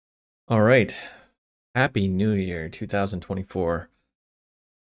All right. Happy New Year 2024.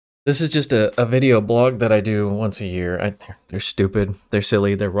 This is just a video blog that I do once a year. They're stupid, they're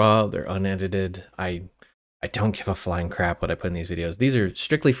silly, they're raw, they're unedited. I don't give a flying crap what I put in these videos. These are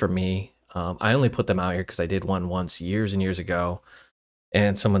strictly for me. I only put them out here because I did one once years and years ago.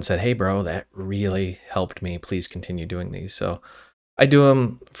 And someone said, hey, bro, that really helped me. Please continue doing these. So I do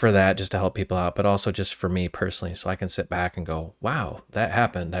them for that, just to help people out, but also just for me personally, so I can sit back and go, wow, that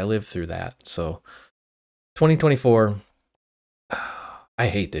happened. I lived through that. So 2024, I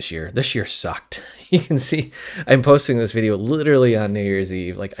hate this year. This year sucked. You can see I'm posting this video literally on New Year's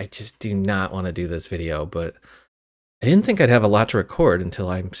Eve. Like, I just do not want to do this video, but I didn't think I'd have a lot to record until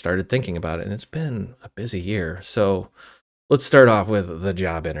I started thinking about it, and it's been a busy year. So let's start off with the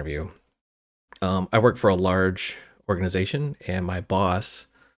job interview. I work for a large organization, and my boss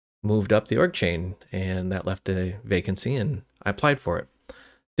moved up the org chain, and that left a vacancy, and I applied for it.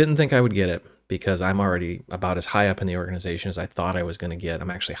 Didn't think I would get it because I'm already about as high up in the organization as I thought I was going to get.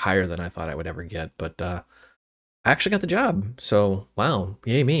 I'm actually higher than I thought I would ever get, but I actually got the job. So, wow,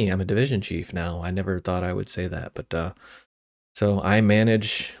 yay me. I'm a division chief now. I never thought I would say that, but so I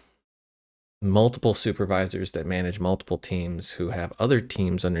manage multiple supervisors that manage multiple teams who have other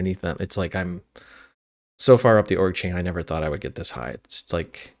teams underneath them. It's like I'm so far up the org chain, I never thought I would get this high. It's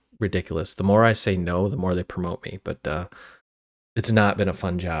like ridiculous. The more I say no, the more they promote me, but it's not been a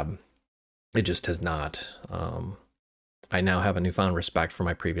fun job. It just has not. I now have a newfound respect for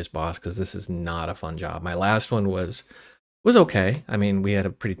my previous boss because this is not a fun job. My last one was okay. I mean, we had a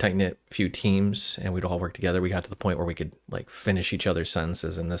pretty tight knit few teams, and we'd all work together. We got to the point where we could like finish each other's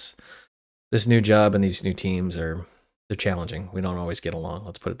sentences. And this new job and these new teams they're challenging. We don't always get along.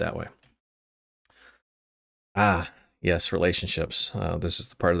 Let's put it that way. Ah, yes, relationships. This is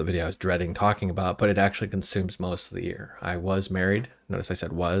the part of the video I was dreading talking about, but it actually consumes most of the year. I was married. Notice I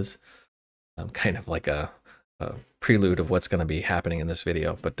said was. Kind of like a prelude of what's going to be happening in this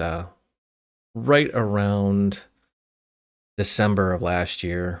video. But right around December of last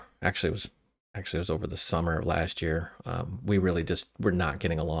year, actually it was over the summer of last year. We really just were not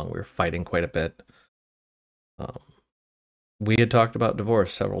getting along. We were fighting quite a bit. Um, we had talked about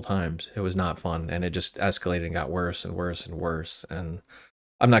divorce several times. It was not fun, and it just escalated and got worse and worse and worse. And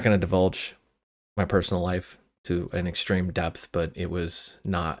I'm not going to divulge my personal life to an extreme depth, but it was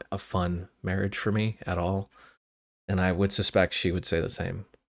not a fun marriage for me at all. And I would suspect she would say the same.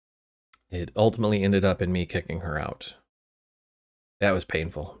 It ultimately ended up in me kicking her out. That was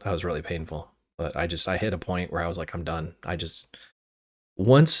painful. That was really painful. But I hit a point where I was like, I'm done.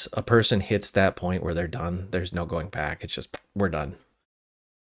 Once a person hits that point where they're done, there's no going back. It's just, we're done.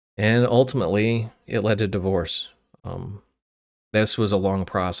 And ultimately, it led to divorce. This was a long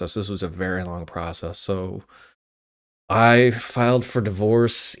process. This was a very long process. So I filed for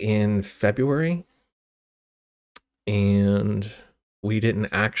divorce in February, and we didn't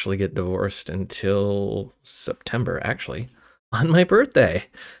actually get divorced until September, actually, on my birthday.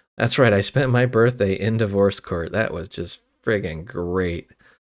 That's right, I spent my birthday in divorce court. That was just friggin' great.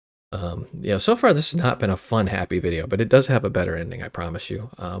 Yeah, so far this has not been a fun, happy video, but it does have a better ending, I promise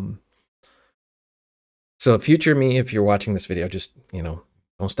you. So future me, if you're watching this video, just,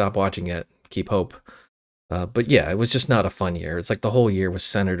 don't stop watching it. Keep hope. But yeah, it was just not a fun year. It's like the whole year was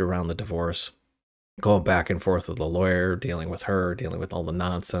centered around the divorce, going back and forth with the lawyer, dealing with her, dealing with all the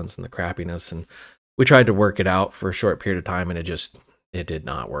nonsense and the crappiness. And we tried to work it out for a short period of time, and it did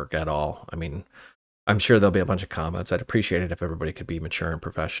not work at all. I mean, I'm sure there'll be a bunch of comments. I'd appreciate it if everybody could be mature and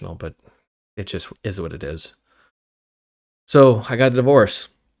professional, but it just is what it is. So I got a divorce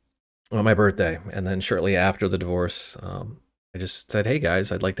on my birthday, and then shortly after the divorce, I just said, hey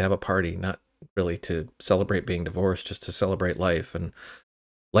guys, I'd like to have a party, not really to celebrate being divorced, just to celebrate life. And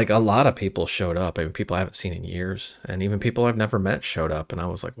like a lot of people showed up. I mean, people I haven't seen in years, and even people I've never met showed up. And I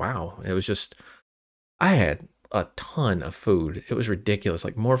was like, wow, it was just, I had a ton of food. It was ridiculous,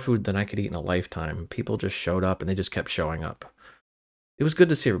 like more food than I could eat in a lifetime. People just showed up, and they just kept showing up. It was good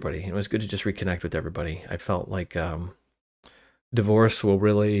to see everybody. It was good to just reconnect with everybody. I felt like divorce will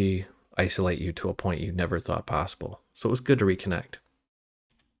really isolate you to a point you never thought possible. So it was good to reconnect.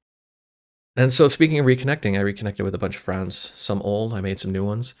 And so speaking of reconnecting, I reconnected with a bunch of friends, some old, I made some new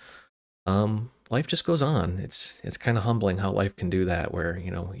ones. Life just goes on. It's kind of humbling how life can do that, where,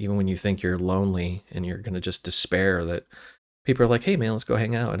 even when you think you're lonely and you're going to just despair, that people are like, hey man, let's go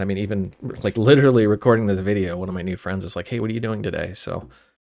hang out. And I mean, even like literally recording this video, one of my new friends is like, hey, what are you doing today? So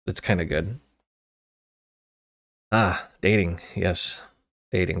that's kind of good. Dating. Yes.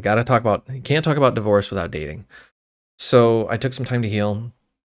 Dating. You can't talk about divorce without dating. So I took some time to heal,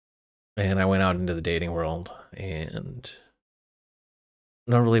 and I went out into the dating world, and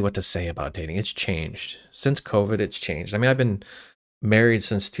know really what to say about dating. It's changed. Since COVID, it's changed. I mean, I've been married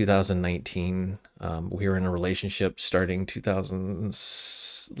since 2019. We were in a relationship starting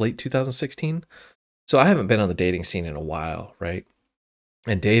late 2016. So I haven't been on the dating scene in a while, right?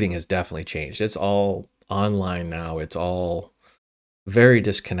 And dating has definitely changed. It's all online now. It's all very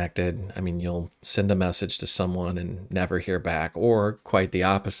disconnected. I mean, you'll send a message to someone and never hear back, or quite the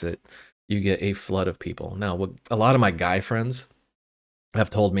opposite. You get a flood of people. Now, a lot of my guy friends have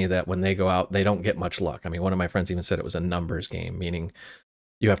told me that when they go out, they don't get much luck. I mean, one of my friends even said it was a numbers game, meaning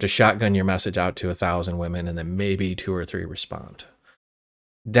you have to shotgun your message out to 1,000 women and then maybe 2 or 3 respond.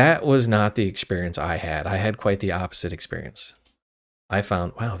 That was not the experience I had. I had quite the opposite experience. I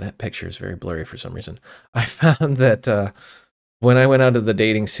found, wow, that picture is very blurry for some reason. I found that when I went out of the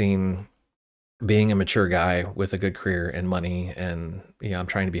dating scene, being a mature guy with a good career and money, and I'm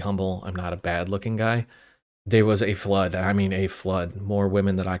trying to be humble, I'm not a bad looking guy. There was a flood. I mean, a flood. More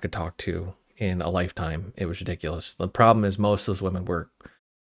women that I could talk to in a lifetime. It was ridiculous. The problem is most of those women were,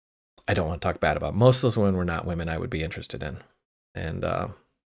 I don't want to talk bad about, most of those women were not women I would be interested in. And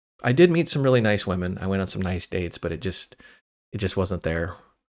I did meet some really nice women. I went on some nice dates, but it just wasn't there.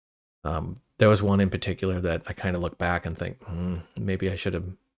 There was one in particular that I kind of look back and think, maybe I should have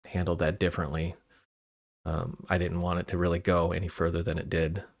handled that differently. I didn't want it to really go any further than it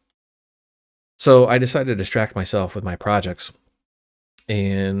did. So I decided to distract myself with my projects.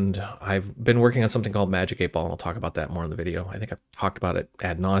 And I've been working on something called Magic 8 Ball, and I'll talk about that more in the video. I think I've talked about it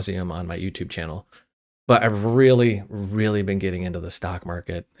ad nauseum on my YouTube channel. But I've really, really been getting into the stock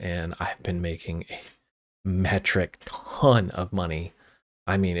market, and I've been making a metric ton of money.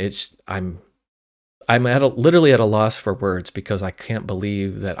 I mean, I'm literally at a loss for words because I can't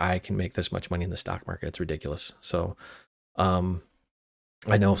believe that I can make this much money in the stock market. It's ridiculous. So,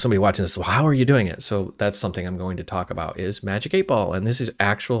 I know somebody watching this, well, how are you doing it? So that's something I'm going to talk about is Magic 8 Ball. And this is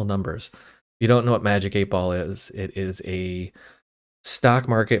actual numbers. If you don't know what Magic 8 Ball is, it is a stock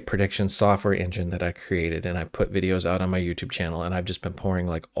market prediction software engine that I created, and I put videos out on my YouTube channel, and I've just been pouring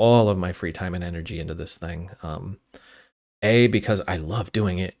like all of my free time and energy into this thing. A, because I love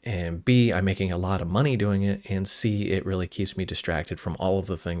doing it, and B, I'm making a lot of money doing it, and C, it really keeps me distracted from all of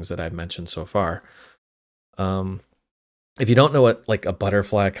the things that I've mentioned so far. If you don't know what like a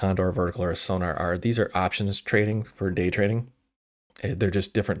butterfly, condor, vertical, or a sonar are, these are options trading for day trading. They're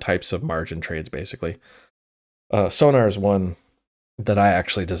just different types of margin trades, basically. Sonar is one that I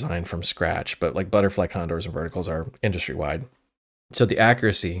actually designed from scratch, but like butterfly, condors, and verticals are industry-wide. So the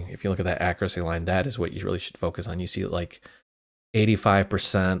accuracy, if you look at that accuracy line, that is what you really should focus on. You see like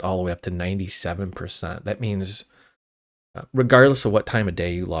 85% all the way up to 97%. That means regardless of what time of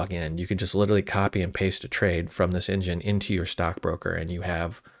day you log in, you can just literally copy and paste a trade from this engine into your stockbroker, and you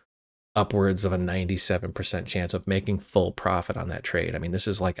have upwards of a 97% chance of making full profit on that trade. I mean, this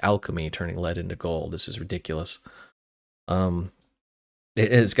is like alchemy turning lead into gold. This is ridiculous.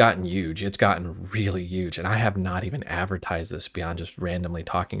 It has gotten huge. It's gotten really huge. And I have not even advertised this beyond just randomly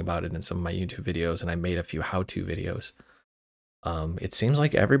talking about it in some of my YouTube videos. And I made a few how-to videos. It seems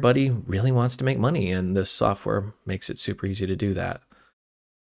like everybody really wants to make money, and this software makes it super easy to do that.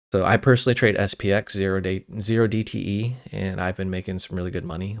 So I personally trade SPX, 0 DTE, and I've been making some really good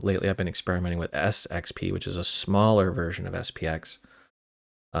money. Lately, I've been experimenting with SXP, which is a smaller version of SPX.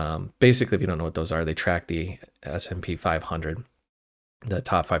 Basically, if you don't know what those are, they track the S&P 500, the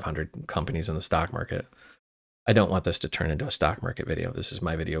top 500 companies in the stock market. I don't want this to turn into a stock market video. This is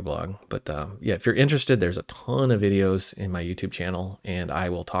my video blog. But yeah, if you're interested, there's a ton of videos in my YouTube channel, and I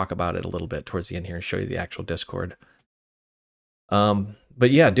will talk about it a little bit towards the end here and show you the actual Discord.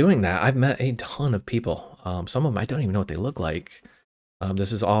 But yeah, doing that, I've met a ton of people. Some of them, I don't even know what they look like.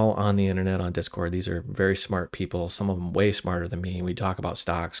 This is all on the internet, on Discord. These are very smart people. Some of them way smarter than me. We talk about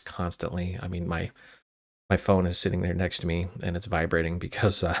stocks constantly. I mean, my phone is sitting there next to me, and it's vibrating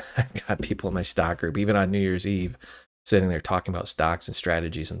because I've got people in my stock group, even on New Year's Eve, sitting there talking about stocks and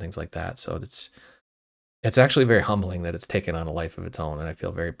strategies and things like that. So it's actually very humbling that it's taken on a life of its own, and I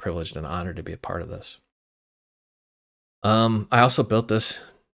feel very privileged and honored to be a part of this. I also built this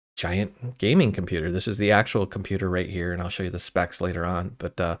giant gaming computer. This is the actual computer right here, and I'll show you the specs later on.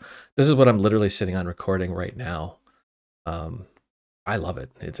 But this is what I'm literally sitting on recording right now. I love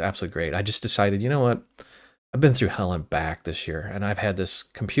it. It's absolutely great. I just decided, you know what? I've been through hell and back this year, and I've had this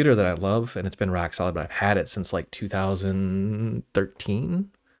computer that I love, and it's been rock solid, but I've had it since like 2013. I mean,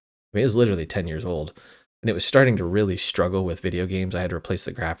 it was literally 10 years old, and it was starting to really struggle with video games. I had to replace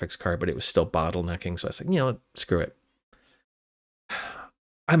the graphics card, but it was still bottlenecking, so I said, you know what? Screw it.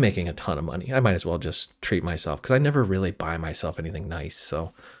 I'm making a ton of money. I might as well just treat myself, because I never really buy myself anything nice.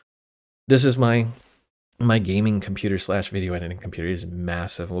 So this is my my gaming computer slash video editing computer is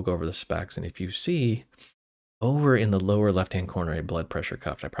massive. We'll go over the specs. And if you see over in the lower left-hand corner, a blood pressure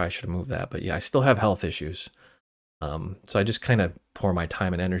cuff, I probably should have moved that, but yeah, I still have health issues. So I just kind of pour my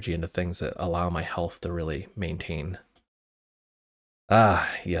time and energy into things that allow my health to really maintain. Ah,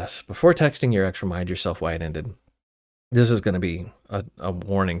 yes. Before texting your ex, remind yourself why it ended. This is going to be a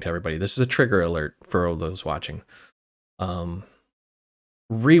warning to everybody. This is a trigger alert for all those watching.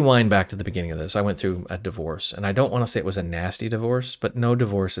 Rewind back to the beginning of this. I went through a divorce, and I don't want to say it was a nasty divorce, but no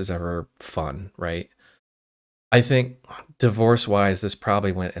divorce is ever fun, right? I think divorce-wise, this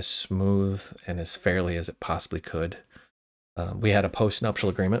probably went as smooth and as fairly as it possibly could. We had a post-nuptial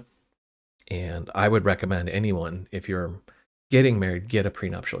agreement, and I would recommend anyone, if you're getting married, get a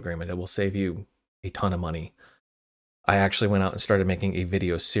prenuptial agreement. It will save you a ton of money. I actually went out and started making a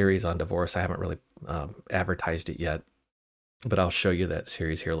video series on divorce. I haven't really advertised it yet, but I'll show you that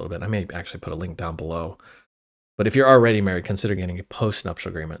series here a little bit. I may actually put a link down below. But if you're already married, consider getting a post-nuptial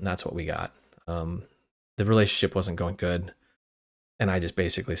agreement, and that's what we got. The relationship wasn't going good, and I just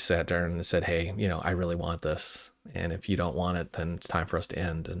basically sat there and said, hey, you know, I really want this, and if you don't want it, then it's time for us to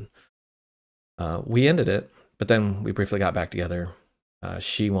end. And we ended it, but then we briefly got back together.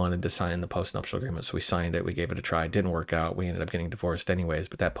 She wanted to sign the post-nuptial agreement, so we signed it. We gave it a try. It didn't work out. We ended up getting divorced anyways,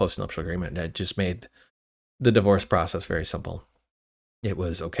 but that post-nuptial agreement had just made the divorce process very simple. It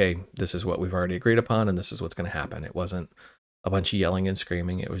was, okay, this is what we've already agreed upon, and this is what's going to happen. It wasn't a bunch of yelling and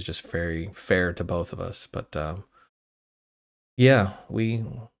screaming. It was just very fair to both of us. But yeah,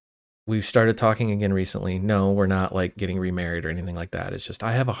 we've started talking again recently. No, we're not like getting remarried or anything like that. It's just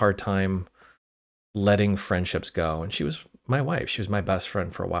I have a hard time letting friendships go. And she was my wife. She was my best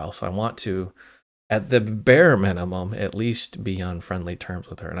friend for a while. So I want to, at the bare minimum, at least be on friendly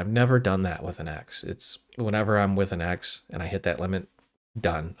terms with her. And I've never done that with an ex. It's whenever I'm with an ex and I hit that limit,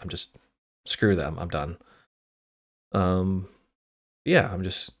 done. I'm just, screw them. I'm done. Yeah, I'm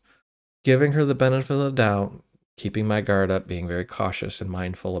just giving her the benefit of the doubt, keeping my guard up, being very cautious and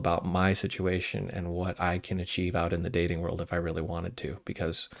mindful about my situation and what I can achieve out in the dating world if I really wanted to.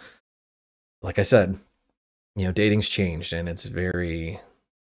 Because, like I said, you know, dating's changed and it's very,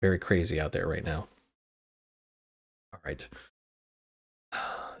 very crazy out there right now. All right.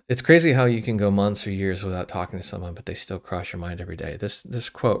 It's crazy how you can go months or years without talking to someone, but they still cross your mind every day. This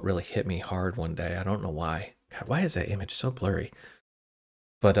quote really hit me hard one day. I don't know why. God, why is that image so blurry?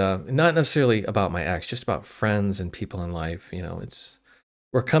 But not necessarily about my ex, just about friends and people in life. You know,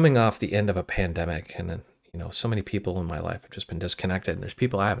 we're coming off the end of a pandemic, and you know, so many people in my life have just been disconnected, and there's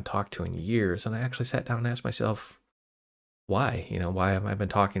people I haven't talked to in years. And I actually sat down and asked myself, why? You know, why have I been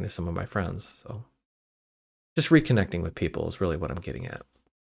talking to some of my friends? So just reconnecting with people is really what I'm getting at.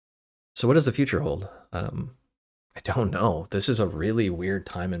 So what does the future hold? I don't know. This is a really weird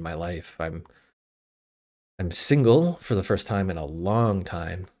time in my life. I'm single for the first time in a long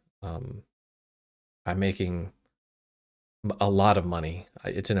time. I'm making a lot of money.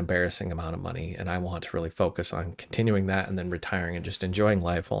 It's an embarrassing amount of money, and I want to really focus on continuing that and then retiring and just enjoying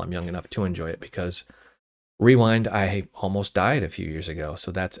life while I'm young enough to enjoy it. Because rewind, I almost died a few years ago,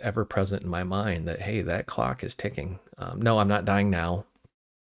 so that's ever present in my mind that, hey, that clock is ticking. No, I'm not dying now.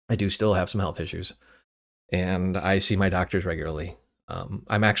 I do still have some health issues, and I see my doctors regularly.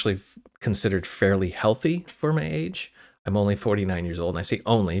 I'm actually considered fairly healthy for my age. I'm only 49 years old, and I say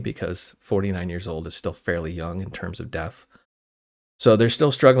only because 49 years old is still fairly young in terms of death. So they're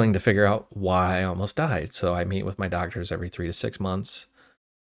still struggling to figure out why I almost died. So I meet with my doctors every 3 to 6 months,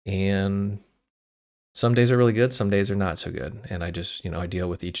 and some days are really good, some days are not so good, and I just, you know, I deal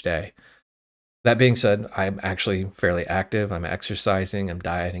with each day. That being said, I'm actually fairly active. I'm exercising, I'm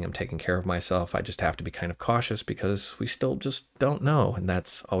dieting, I'm taking care of myself. I just have to be kind of cautious because we still just don't know, and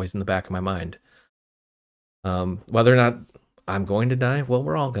that's always in the back of my mind. Whether or not I'm going to die, well,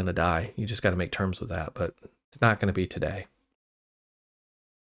 we're all going to die. You just got to make terms with that, but it's not going to be today.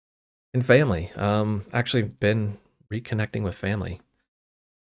 And family, actually been reconnecting with family.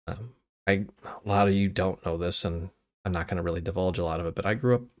 A lot of you don't know this, and I'm not going to really divulge a lot of it, but I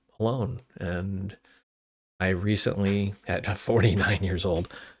grew up alone, and I recently, at 49 years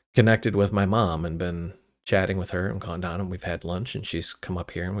old, connected with my mom and been chatting with her and gone down, and we've had lunch, and she's come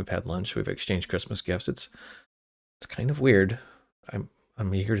up here and we've had lunch. We've exchanged Christmas gifts. It's kind of weird. I'm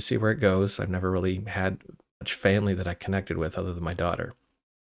eager to see where it goes. I've never really had much family that I connected with other than my daughter.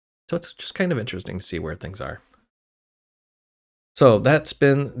 So it's just kind of interesting to see where things are. So that's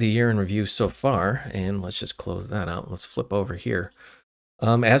been the year in review so far, and let's just close that out. Let's flip over here.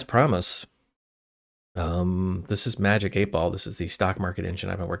 As promised, this is Magic 8 Ball. This is the stock market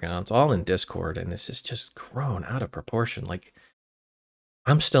engine I've been working on. It's all in Discord, and it's just grown out of proportion. Like,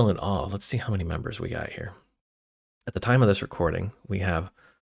 I'm still in awe. Let's see how many members we got here. At the time of this recording, we have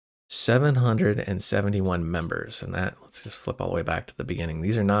 771 members, and that, let's just flip all the way back to the beginning.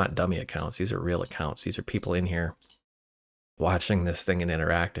 These are not dummy accounts. These are real accounts. These are people in here watching this thing and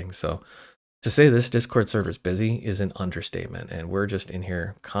interacting. So to say this Discord server is busy is an understatement, and we're just in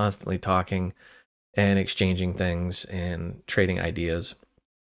here constantly talking and exchanging things and trading ideas.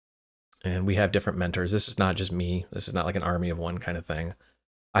 And we have different mentors. This is not just me. This is not like an army of one kind of thing.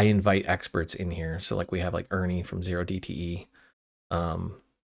 I invite experts in here. So like we have like Ernie from Zero DTE. I'm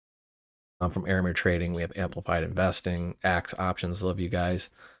from Aramir Trading. We have Amplified Investing, Axe Options. Love you guys.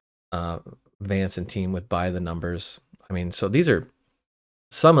 Vance and team with Buy the Numbers. I mean, so these are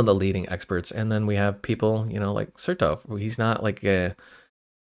some of the leading experts. And then we have people, you know, like Sertov. He's not like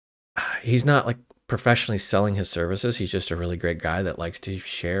professionally selling his services. He's just a really great guy that likes to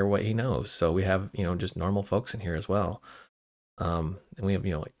share what he knows. So we have, you know, just normal folks in here as well. And we have,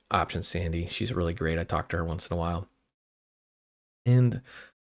 you know, like Option Sandy. She's really great. I talk to her once in a while. And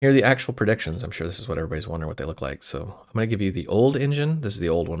here are the actual predictions. I'm sure this is what everybody's wondering what they look like. So I'm going to give you the old engine. This is the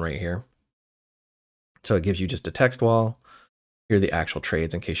old one right here. So it gives you just a text wall. Here are the actual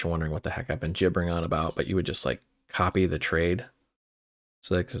trades in case you're wondering what the heck I've been gibbering on about, but you would just like copy the trade.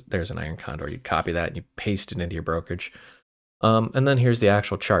 So there's an iron condor. You copy that and you paste it into your brokerage. And then here's the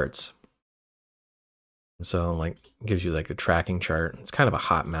actual charts. So like gives you like a tracking chart. It's kind of a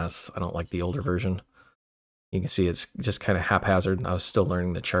hot mess. I don't like the older version. You can see it's just kind of haphazard. I was still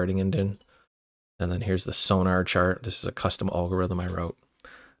learning the charting engine. And then here's the sonar chart. This is a custom algorithm I wrote.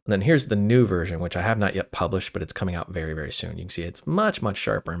 And then here's the new version, which I have not yet published, but it's coming out very, very soon. You can see it's much, much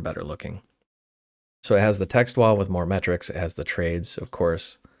sharper and better looking. So it has the text wall with more metrics. It has the trades, of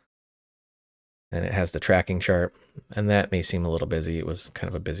course. And it has the tracking chart. And that may seem a little busy. It was kind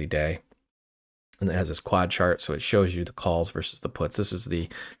of a busy day. And it has this quad chart, so it shows you the calls versus the puts. This is the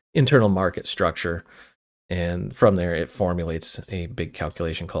internal market structure. And from there, it formulates a big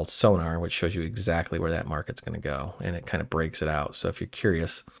calculation called Sonar, which shows you exactly where that market's going to go. And it kind of breaks it out. So if you're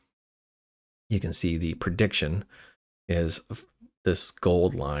curious, you can see the prediction is this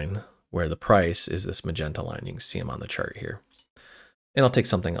gold line, where the price is this magenta line. You can see them on the chart here. And I'll take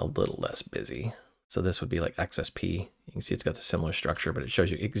something a little less busy. So this would be like XSP. You can see it's got the similar structure, but it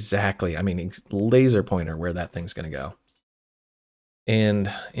shows you exactly, I mean, laser pointer where that thing's going to go. And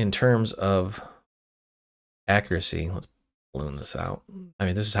in terms of accuracy, let's balloon this out. I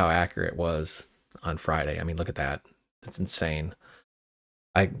mean, this is how accurate it was on Friday. I mean, look at that. It's insane.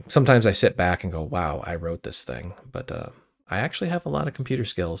 Sometimes I sit back and go, wow, I wrote this thing. But I actually have a lot of computer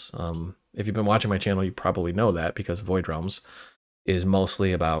skills. If you've been watching my channel, you probably know that because Void Realms is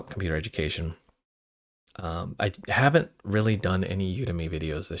mostly about computer education. I haven't really done any Udemy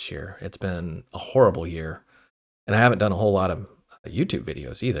videos this year. It's been a horrible year. And I haven't done a whole lot of YouTube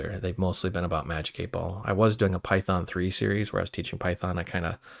videos either. They've mostly been about Magic 8 Ball. I was doing a Python 3 series where I was teaching Python. I kind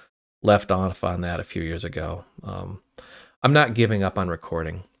of left off on that a few years ago. I'm not giving up on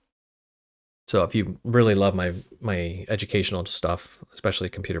recording. So if you really love my educational stuff, especially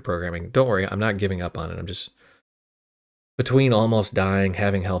computer programming, don't worry, I'm not giving up on it. I'm just, between almost dying,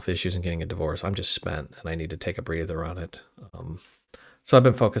 having health issues, and getting a divorce, I'm just spent and I need to take a breather on it. So I've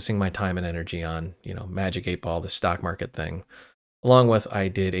been focusing my time and energy on, you know, Magic 8 Ball, the stock market thing. Along with, I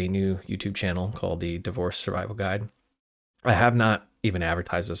did a new YouTube channel called the Divorce Survival Guide. I have not even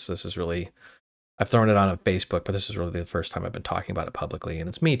advertised this. This is really, I've thrown it on Facebook, but this is really the first time I've been talking about it publicly. And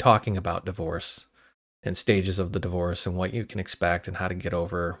it's me talking about divorce and stages of the divorce and what you can expect and how to get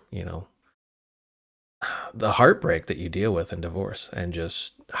over, you know, the heartbreak that you deal with in divorce and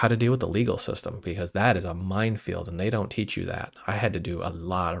just how to deal with the legal system, because that is a minefield and they don't teach you that. I had to do a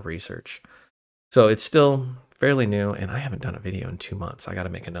lot of research. So it's still fairly new and I haven't done a video in 2 months. I got to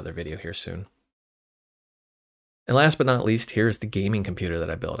make another video here soon. And last but not least, here's the gaming computer that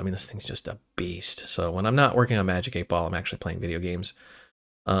I built. I mean, this thing's just a beast. So when I'm not working on Magic 8 Ball, I'm actually playing video games.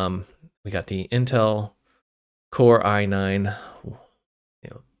 We got the Intel Core i9,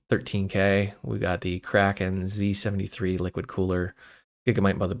 13K. We got the Kraken Z73 liquid cooler,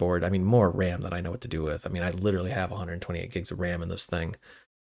 Gigabyte motherboard. I mean, more RAM than I know what to do with. I mean, I literally have 128 gigs of RAM in this thing.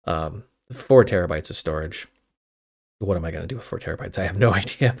 4 terabytes of storage. What am I going to do with 4 terabytes? I have no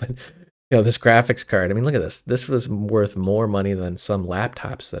idea. But you know, this graphics card, I mean, look at this. This was worth more money than some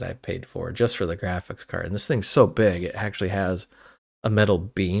laptops that I've paid for just for the graphics card. And this thing's so big, it actually has a metal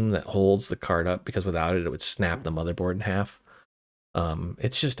beam that holds the card up, because without it, it would snap the motherboard in half.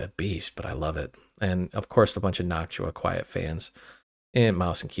 It's just a beast, but I love it. And of course, a bunch of Noctua quiet fans and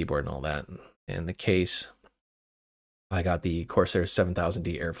mouse and keyboard and all that. And the case, I got the Corsair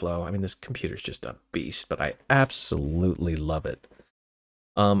 7000D Airflow. I mean, this computer's just a beast, but I absolutely love it.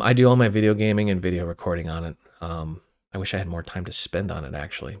 I do all my video gaming and video recording on it. I wish I had more time to spend on it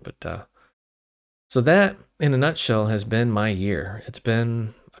actually, but so that in a nutshell has been my year. It's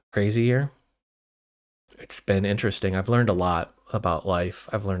been a crazy year. It's been interesting. I've learned a lot about life.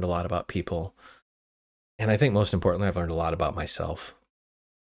 I've learned a lot about people. And I think most importantly, I've learned a lot about myself.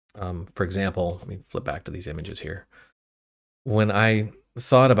 For example, let me flip back to these images here. When I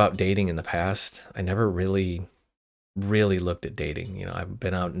thought about dating in the past, I never really looked at dating. You know, I've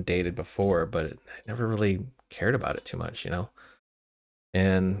been out and dated before, but I never really cared about it too much, you know?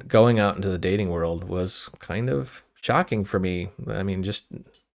 And going out into the dating world was kind of shocking for me. I mean,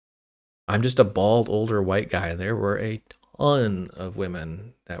 I'm just a bald older white guy. There were a ton of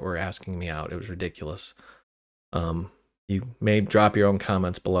women that were asking me out. It was ridiculous. You may drop your own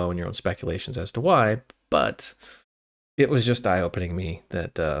comments below and your own speculations as to why, but it was just eye-opening me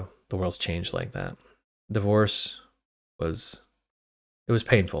that the world's changed like that. Divorce was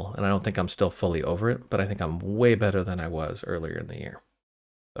painful, and I don't think I'm still fully over it, but I think I'm way better than I was earlier in the year.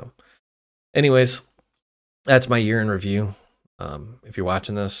 So anyways, that's my year in review. If you're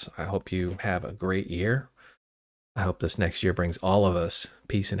watching this, I hope you have a great year. I hope this next year brings all of us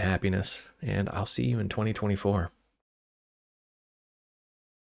peace and happiness, and I'll see you in 2024.